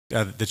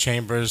the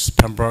chambers,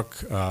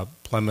 Pembroke,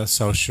 Plymouth,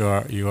 South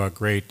Shore, you are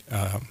great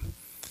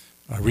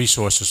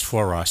resources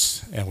for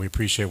us, and we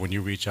appreciate when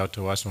you reach out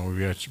to us and when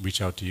we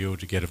reach out to you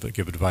to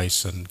give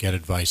advice and get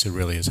advice. It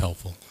really is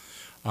helpful.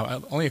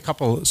 Only a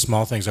couple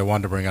small things I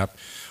wanted to bring up.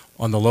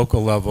 On the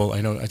local level,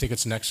 I think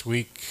it's next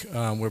week,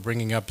 we're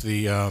bringing up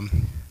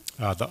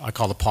I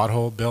call the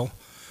pothole bill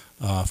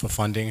for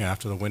funding.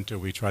 After the winter,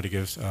 we try to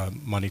give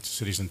money to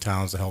cities and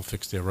towns to help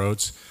fix their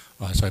roads.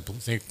 So I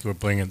think we're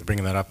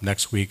bringing that up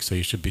next week, so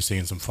you should be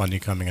seeing some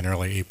funding coming in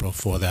early April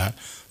for that,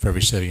 for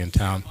every city and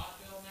town.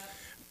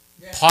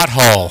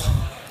 Pothole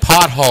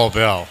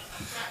bill.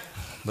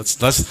 Let's.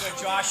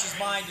 Josh's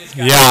mind is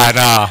going. Yeah, I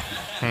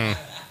know.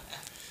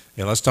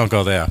 Yeah, let's don't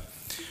go there.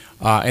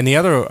 And the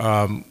other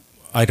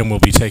item we'll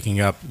be taking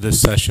up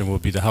this session will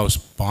be the House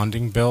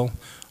bonding bill.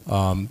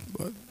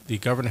 The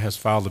governor has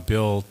filed a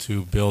bill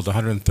to build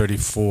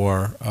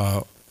 134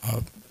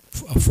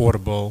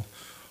 affordable,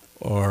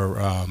 or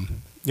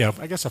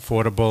I guess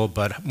affordable,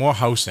 but more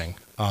housing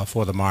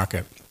for the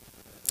market,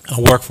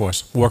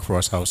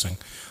 workforce housing.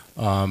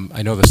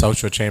 I know the South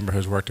Shore Chamber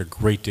has worked a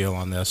great deal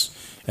on this,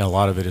 and a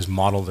lot of it is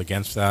modeled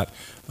against that.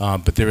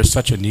 But there is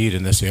such a need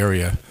in this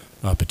area,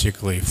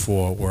 particularly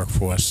for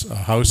workforce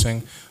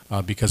housing,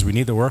 because we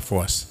need the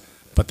workforce,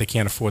 but they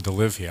can't afford to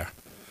live here.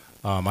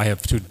 I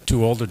have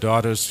two older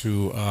daughters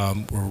who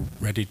were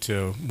ready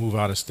to move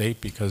out of state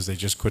because they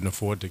just couldn't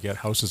afford to get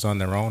houses on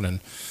their own,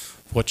 and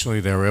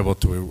fortunately we were able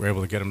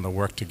to get them to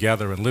work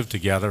together and live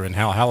together in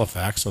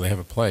Halifax, so they have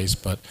a place.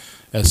 But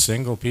as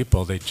single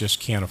people, they just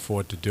can't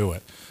afford to do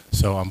it.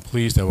 So I'm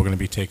pleased that we're going to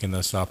be taking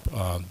this up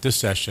this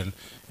session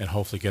and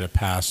hopefully get it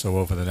passed. So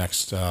over the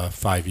next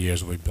 5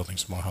 years, we'll be building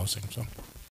some more housing. So.